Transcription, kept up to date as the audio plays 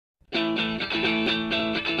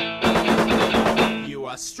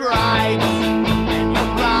a stripes and you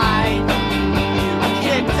ride. You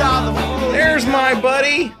kicked all the fools. There's my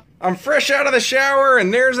buddy. I'm fresh out of the shower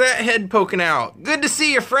and there's that head poking out. Good to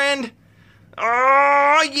see you, friend.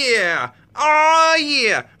 Oh yeah. Oh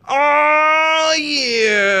yeah. Oh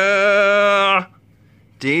yeah.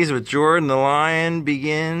 Daze with Jordan the Lion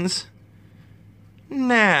begins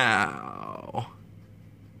now.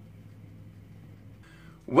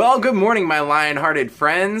 Well, good morning, my lion-hearted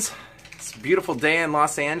friends. It's a beautiful day in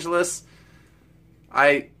Los Angeles.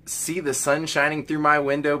 I see the sun shining through my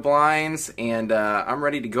window blinds, and I'm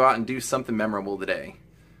ready to go out and do something memorable today.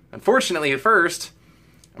 Unfortunately, first,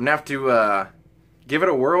 I'm going to have to give it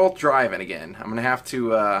a whirl driving again. I'm going to have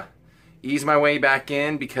to ease my way back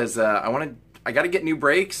in because I got to get new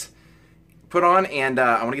brakes put on, and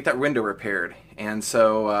I want to get that window repaired. And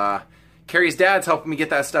so Carrie's dad's helping me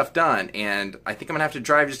get that stuff done, and I think I'm gonna have to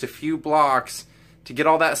drive just a few blocks to get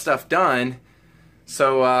all that stuff done.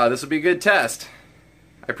 So this will be a good test.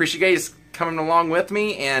 I appreciate you guys coming along with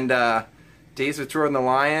me, and Daze with Jordan the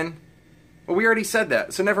Lion. Well, we already said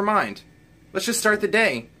that, so never mind. Let's just start the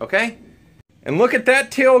day, okay? And look at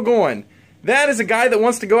that tail going. That is a guy that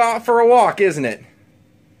wants to go out for a walk, isn't it?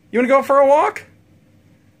 You want to go for a walk?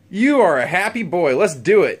 You are a happy boy. Let's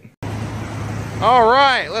do it. All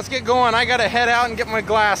right, let's get going. I gotta head out and get my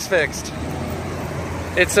glass fixed.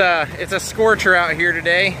 It's a scorcher out here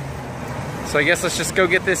today, so I guess let's just go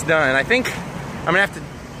get this done. I think I'm gonna have to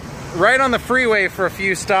ride on the freeway for a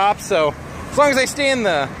few stops, so as long as I stay in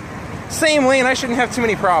the same lane, I shouldn't have too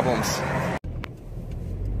many problems.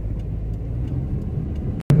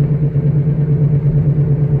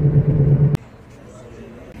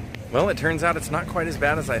 Well, it turns out it's not quite as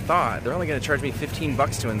bad as I thought. They're only going to charge me 15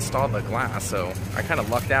 bucks to install the glass, so I kind of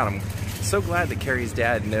lucked out. I'm so glad that Carrie's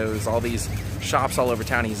dad knows all these shops all over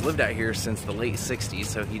town. He's lived out here since the late 60s,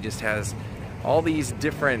 so he just has all these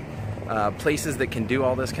different places that can do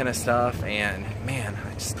all this kind of stuff, and man,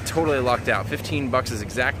 I just totally lucked out. 15 bucks is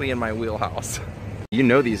exactly in my wheelhouse. You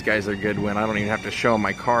know these guys are good when I don't even have to show them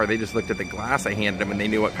my car. They just looked at the glass I handed them and they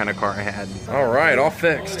knew what kind of car I had. All right, all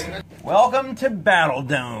fixed. Welcome to Battle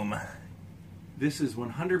Dome. This is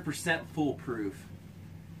 100% foolproof.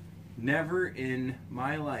 Never in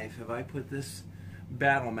my life have I put this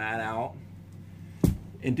battle mat out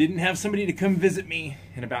and didn't have somebody to come visit me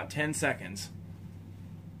in about 10 seconds.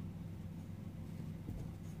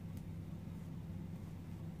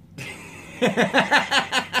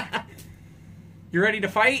 You ready to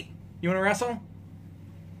fight? You want to wrestle?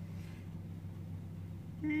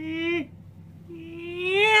 Yeah.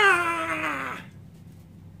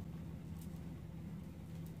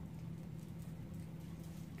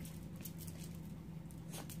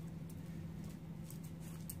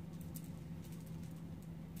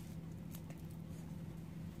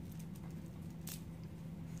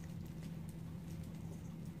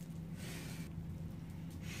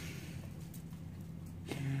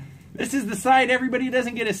 This is the side everybody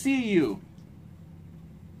doesn't get to see you.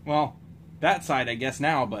 Well, that side I guess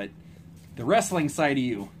now, but the wrestling side of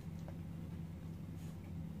you.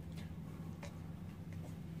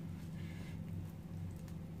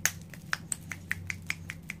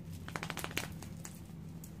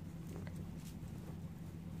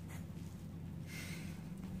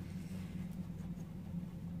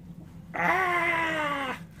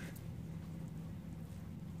 Ah!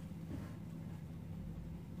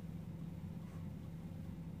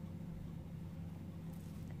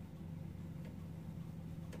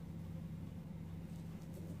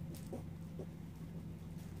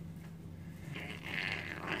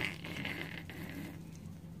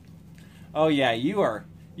 Oh yeah, you're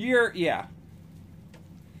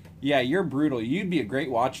brutal. You'd be a great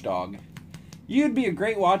watchdog. You'd be a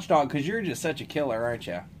great watchdog because you're just such a killer, aren't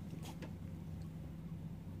you?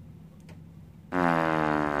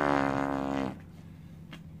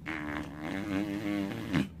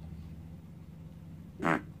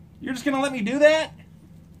 You're just gonna let me do that?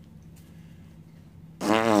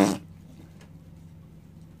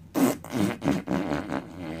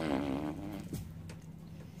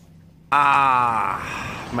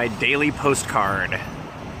 Ah, my daily postcard.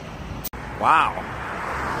 Wow.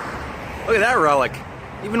 Look at that relic.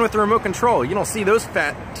 Even with the remote control, you don't see those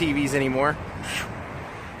fat TVs anymore.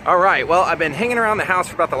 Alright, well, I've been hanging around the house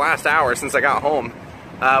for about the last hour since I got home,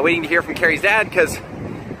 waiting to hear from Carrie's dad because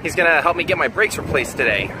he's gonna help me get my brakes replaced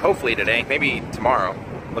today. Hopefully today, maybe tomorrow,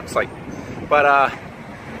 looks like. But I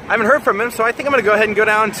haven't heard from him, so I think I'm gonna go ahead and go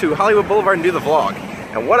down to Hollywood Boulevard and do the vlog.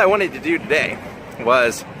 And what I wanted to do today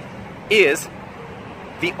is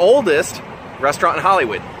the oldest restaurant in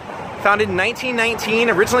Hollywood. Founded in 1919,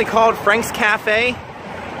 originally called Frank's Cafe.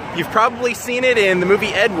 You've probably seen it in the movie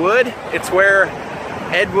Ed Wood. It's where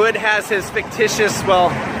Ed Wood has his fictitious, well,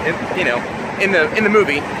 you know, in the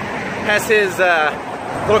movie, has his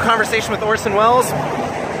little conversation with Orson Welles,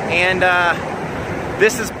 and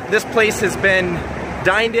this place has been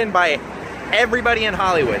dined in by everybody in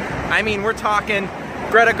Hollywood. I mean, we're talking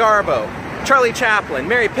Greta Garbo, Charlie Chaplin,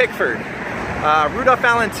 Mary Pickford, Rudolph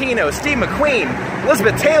Valentino, Steve McQueen,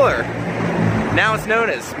 Elizabeth Taylor. Now it's known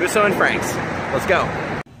as Musso and Frank's. Let's go.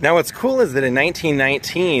 Now what's cool is that in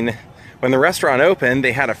 1919, when the restaurant opened,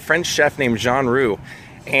 they had a French chef named Jean Roux,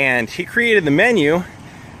 and he created the menu,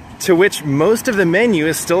 to which most of the menu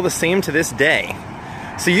is still the same to this day.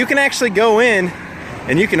 So you can actually go in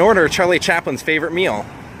and you can order Charlie Chaplin's favorite meal.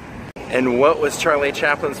 And what was Charlie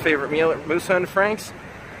Chaplin's favorite meal at Musso and Frank's?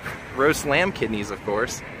 Roast lamb kidneys, of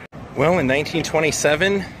course. Well, in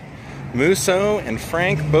 1927, Musso and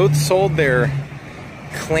Frank both sold their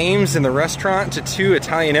claims in the restaurant to 2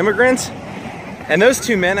 Italian immigrants, and those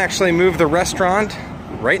 2 men actually moved the restaurant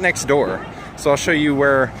right next door. So I'll show you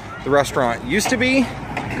where the restaurant used to be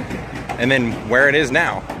and then where it is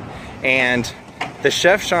now. And the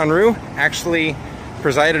chef, Jean Roux, actually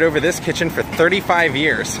presided over this kitchen for 35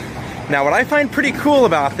 years. Now what I find pretty cool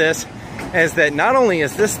about this is that not only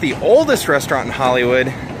is this the oldest restaurant in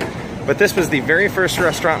Hollywood, but this was the very first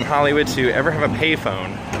restaurant in Hollywood to ever have a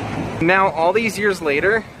payphone. Now, all these years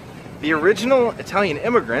later, the original Italian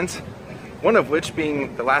immigrants, one of which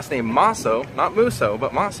being the last name Mosso, not Musso,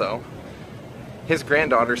 but Mosso, his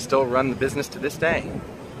granddaughters still run the business to this day.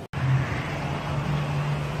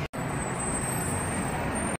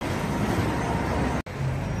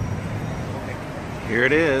 Here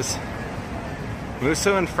it is.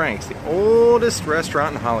 Musso and Frank's, the oldest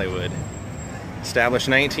restaurant in Hollywood. Established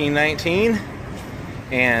 1919,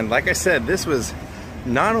 and like I said, this was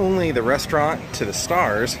not only the restaurant to the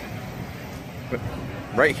stars, but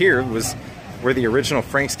right here was where the original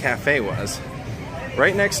Frank's Cafe was.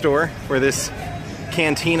 Right next door, where this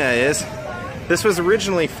cantina is, this was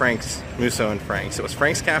originally Frank's, Musso and Frank's. It was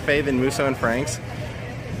Frank's Cafe, then Musso and Frank's,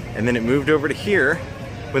 and then it moved over to here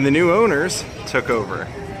when the new owners took over.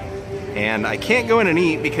 And I can't go in and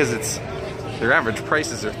eat because their average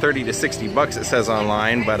prices are 30 to 60 bucks, it says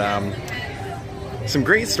online, but some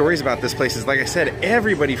great stories about this place is, like I said,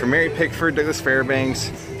 everybody from Mary Pickford, Douglas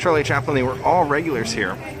Fairbanks, Charlie Chaplin, they were all regulars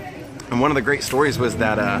here. And one of the great stories was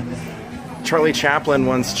that Charlie Chaplin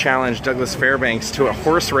once challenged Douglas Fairbanks to a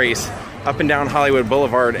horse race up and down Hollywood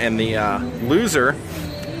Boulevard, and the loser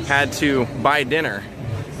had to buy dinner.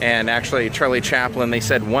 And actually Charlie Chaplin, they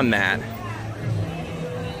said, won that.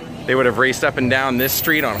 They would have raced up and down this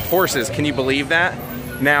street on horses. Can you believe that?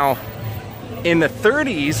 Now, in the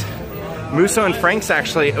 30s, Musso and Frank's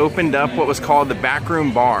actually opened up what was called the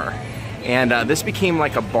Backroom Bar. And this became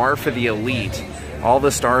like a bar for the elite. All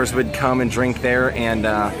the stars would come and drink there, and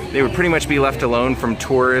they would pretty much be left alone from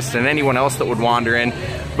tourists and anyone else that would wander in.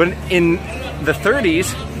 But in the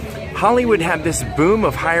 30s, Hollywood had this boom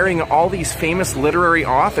of hiring all these famous literary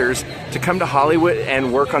authors to come to Hollywood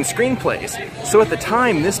and work on screenplays. So at the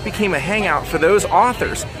time, this became a hangout for those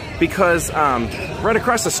authors, because right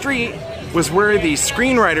across the street was where the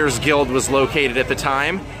Screenwriters Guild was located at the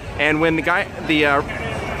time. And when the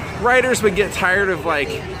writers would get tired of like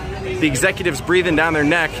the executives breathing down their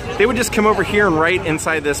neck, they would just come over here and write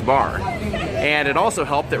inside this bar. And it also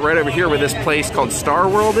helped that right over here where this place called Star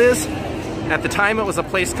World is, at the time it was a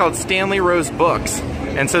place called Stanley Rose Books.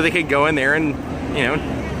 And so they could go in there and, you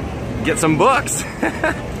know, get some books.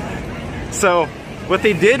 So what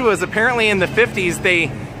they did was, apparently in the 50s,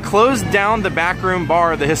 they closed down the backroom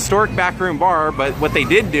bar, the historic backroom bar, but what they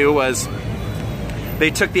did do was they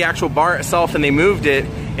took the actual bar itself and they moved it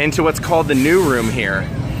into what's called the New Room here.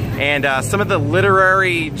 And some of the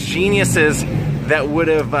literary geniuses that would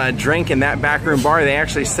have drank in that backroom bar, they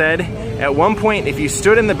actually said at one point, if you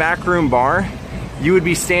stood in the backroom bar, you would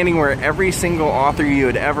be standing where every single author you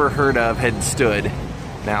had ever heard of had stood.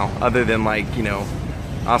 Now, other than like, you know,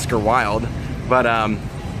 Oscar Wilde, but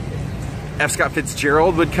F. Scott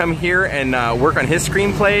Fitzgerald would come here and work on his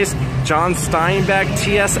screenplays. John Steinbeck,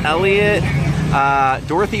 T.S. Eliot,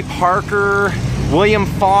 Dorothy Parker, William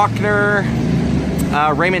Faulkner,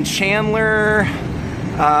 Raymond Chandler,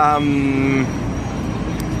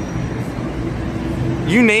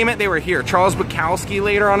 you name it, they were here. Charles Bukowski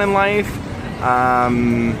later on in life.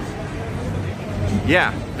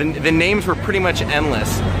 Yeah, the names were pretty much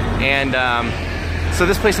endless. And so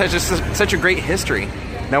this place has just such a great history.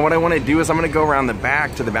 Now what I want to do is I'm going to go around the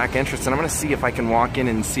back to the back entrance, and I'm going to see if I can walk in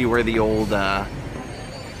and see where the old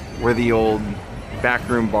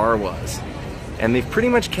backroom bar was. And they've pretty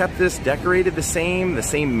much kept this decorated the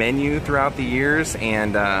same menu throughout the years,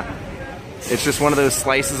 and it's just one of those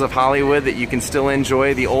slices of Hollywood that you can still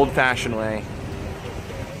enjoy the old-fashioned way.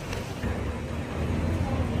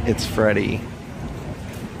 It's Freddy.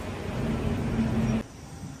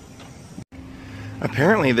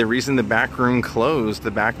 Apparently the reason the back room closed, the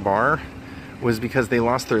back bar, was because they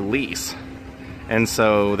lost their lease. And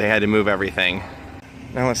so they had to move everything.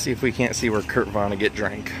 Now let's see if we can't see where Kurt Vonnegut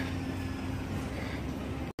drank.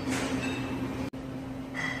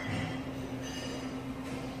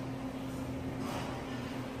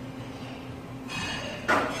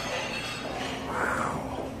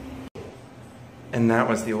 And that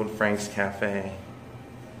was the old Frank's Cafe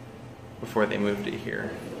before they moved it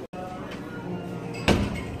here.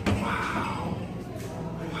 Wow.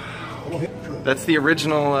 Wow. That's the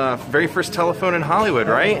original, very first telephone in Hollywood,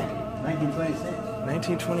 right?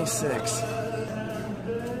 1926.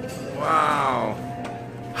 Wow.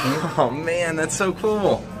 Oh man, that's so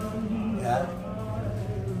cool. Yeah.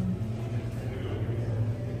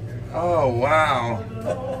 Oh wow.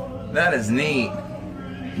 That is neat.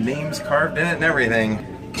 Names carved in it and everything.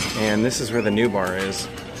 And this is where the new bar is.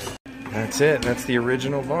 That's it. That's the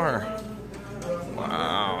original bar.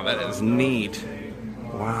 Wow, that is neat.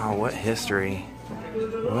 Wow, what history.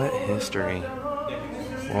 What history.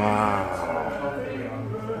 Wow.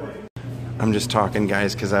 I'm just talking,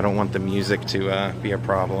 guys, because I don't want the music to be a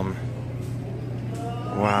problem.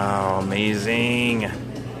 Wow, amazing.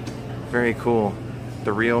 Very cool.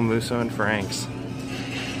 The real MUSSO and Frank's.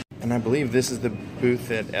 And I believe this is the booth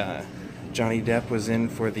that Johnny Depp was in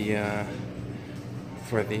for the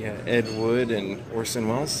Ed Wood and Orson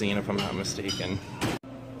Welles scene, if I'm not mistaken.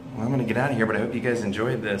 Well, I'm gonna get out of here, but I hope you guys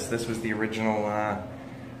enjoyed this. This was the original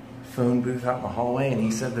phone booth out in the hallway, and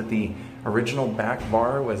he said that the original back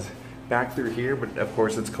bar was back through here, but of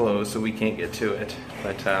course it's closed, so we can't get to it.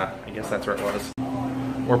 But I guess that's where it was.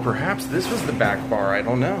 Or perhaps this was the back bar, I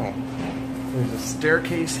don't know. There's a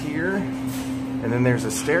staircase here. And then there's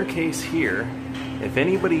a staircase here. If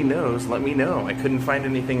anybody knows, let me know. I couldn't find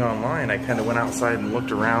anything online. I kind of went outside and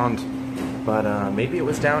looked around, but maybe it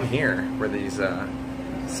was down here where these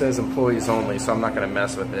says employees only, so I'm not going to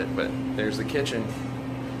mess with it. But there's the kitchen.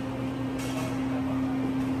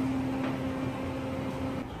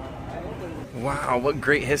 Wow, what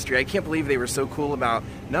great history. I can't believe they were so cool about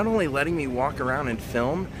not only letting me walk around and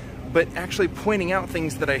film, but actually pointing out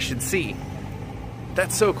things that I should see.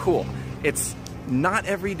 That's so cool. It's not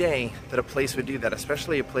every day that a place would do that,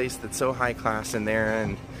 especially a place that's so high class in there,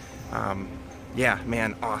 and yeah,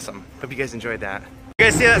 man, awesome. Hope you guys enjoyed that. You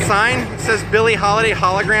guys see that sign? It says Billie Holiday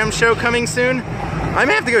hologram show coming soon. I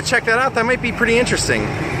may have to go check that out. That might be pretty interesting.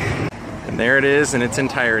 And there it is in its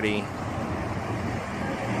entirety.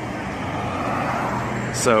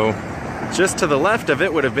 So just to the left of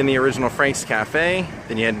it would have been the original Frank's Cafe.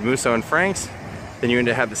 Then you had MUSSO and Frank's. Then you would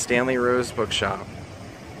have had the Stanley Rose Bookshop.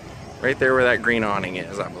 Right there where that green awning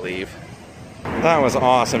is, I believe. That was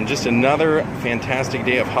awesome. Just another fantastic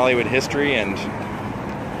day of Hollywood history and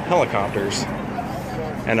helicopters.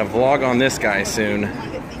 And a vlog on this guy soon.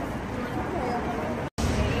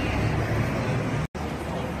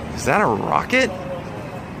 Is that a rocket?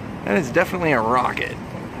 That is definitely a rocket.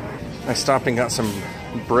 I stopped and got some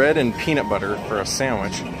bread and peanut butter for a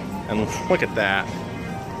sandwich. And look at that.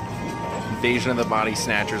 Invasion of the Body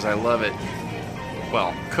Snatchers, I love it.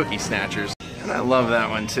 Well, Cookie Snatchers. And I love that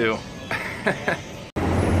one too.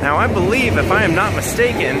 Now I believe, if I am not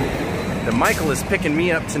mistaken, that Michael is picking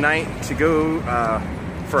me up tonight to go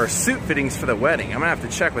for our suit fittings for the wedding. I'm gonna have to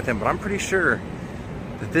check with him, but I'm pretty sure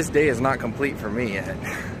that this day is not complete for me yet.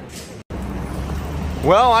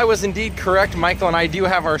 Well, I was indeed correct. Michael and I do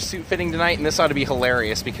have our suit fitting tonight, and this ought to be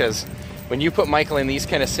hilarious because when you put Michael in these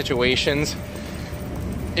kind of situations,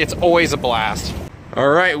 it's always a blast. All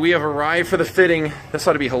right, we have arrived for the fitting. This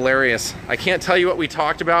ought to be hilarious. I can't tell you what we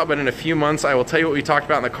talked about, but in a few months I will tell you what we talked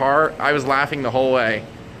about in the car. I was laughing the whole way.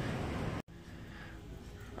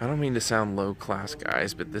 I don't mean to sound low class,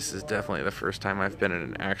 guys, but this is definitely the first time I've been in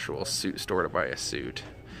an actual suit store to buy a suit.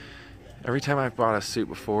 Every time I've bought a suit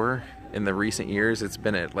before, in the recent years, it's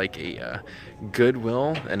been at like a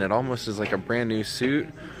Goodwill, and it almost is like a brand new suit,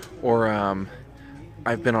 or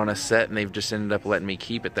I've been on a set and they've just ended up letting me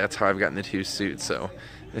keep it. That's how I've gotten the two suits. So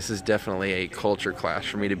this is definitely a culture clash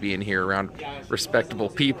for me to be in here around respectable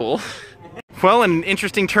people. Well, an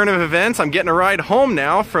interesting turn of events. I'm getting a ride home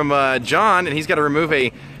now from John, and he's got to remove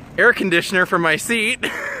a air conditioner from my seat.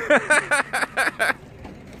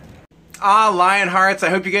 Lionhearts, I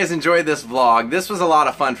hope you guys enjoyed this vlog. This was a lot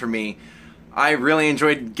of fun for me. I really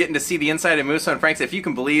enjoyed getting to see the inside of MUSSO and Frank's. If you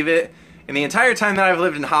can believe it, And the entire time that I've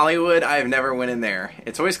lived in Hollywood, I have never went in there.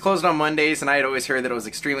 It's always closed on Mondays, and I had always heard that it was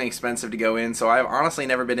extremely expensive to go in, so I've honestly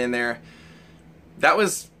never been in there. That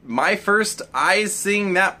was my first eyes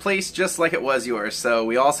seeing that place just like it was yours, so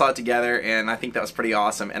we all saw it together, and I think that was pretty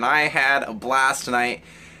awesome. And I had a blast tonight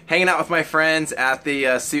hanging out with my friends at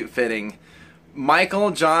the suit fitting.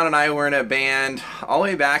 Michael, John, and I were in a band all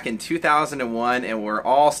the way back in 2001, and we're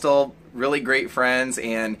all still really great friends,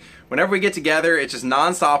 and whenever we get together, it's just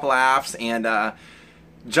non-stop laughs. And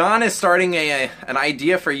John is starting an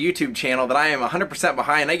idea for a YouTube channel that I am 100%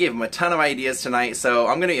 behind. I gave him a ton of ideas tonight, so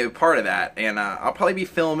I'm going to be a part of that, and I'll probably be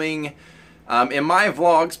filming in my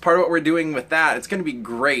vlogs part of what we're doing with that. It's going to be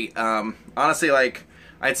great. Honestly, like,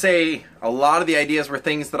 I'd say a lot of the ideas were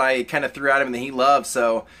things that I kind of threw at him and that he loved,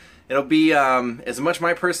 so it'll be as much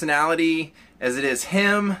my personality as it is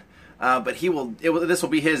him, but this will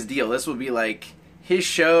be his deal. This will be like his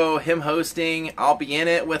show, him hosting. I'll be in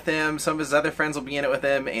it with him. Some of his other friends will be in it with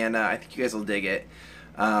him, and I think you guys will dig it.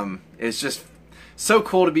 It's just so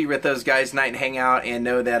cool to be with those guys tonight and hang out and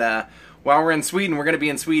know that while we're in Sweden, we're going to be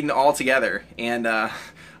in Sweden all together. And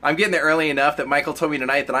I'm getting there early enough that Michael told me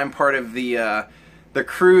tonight that I'm part of the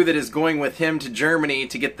crew that is going with him to Germany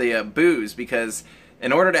to get the booze, because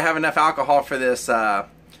in order to have enough alcohol for this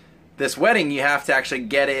this wedding, you have to actually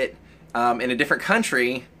get it in a different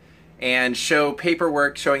country and show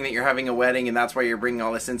paperwork showing that you're having a wedding, and that's why you're bringing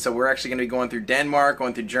all this in. So we're actually going to be going through Denmark,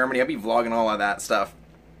 going through Germany. I'll be vlogging all of that stuff.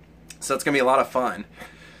 So it's going to be a lot of fun.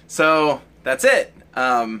 So that's it.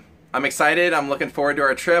 I'm excited. I'm looking forward to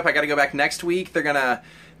our trip. I got to go back next week.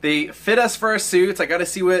 They fit us for our suits. I got to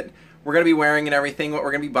see what we're going to be wearing and everything, what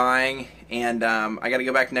we're going to be buying. And I got to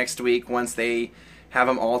go back next week once they have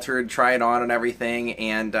them altered, try it on and everything.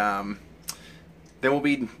 And then we'll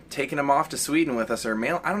be taking them off to Sweden with us, or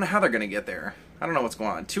mail. I don't know how they're going to get there. I don't know what's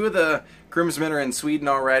going on. 2 of the groomsmen are in Sweden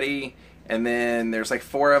already, and then there's like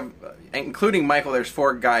 4 of, including Michael, there's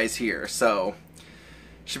 4 guys here. So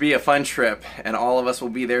should be a fun trip, and all of us will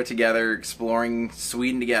be there together exploring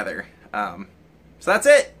Sweden together. So that's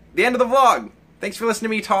it. The end of the vlog. Thanks for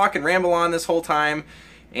listening to me talk and ramble on this whole time,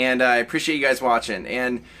 and I appreciate you guys watching.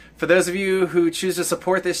 And for those of you who choose to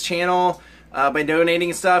support this channel by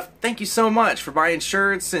donating stuff, thank you so much for buying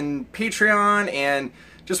shirts and Patreon and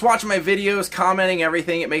just watching my videos, commenting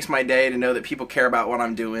everything. It makes my day to know that people care about what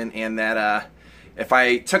I'm doing, and that if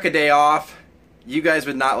I took a day off, you guys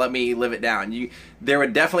would not let me live it down. There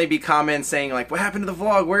would definitely be comments saying like, what happened to the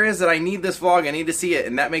vlog? Where is it? I need this vlog. I need to see it.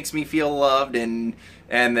 And that makes me feel loved, and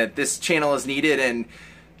that this channel is needed. And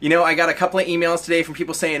you know, I got a couple of emails today from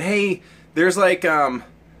people saying, hey, there's like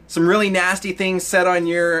some really nasty things said on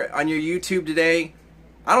your YouTube today.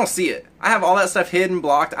 I don't see it. I have all that stuff hidden,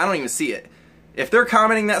 blocked. I don't even see it. If they're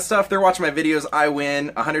commenting that stuff, they're watching my videos, I win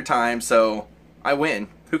 100 times, so I win.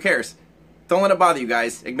 Who cares? Don't let it bother you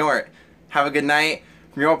guys. Ignore it. Have a good night.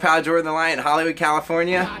 From your old pal Jordan the Lion in Hollywood,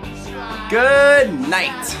 California. Good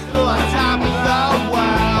night.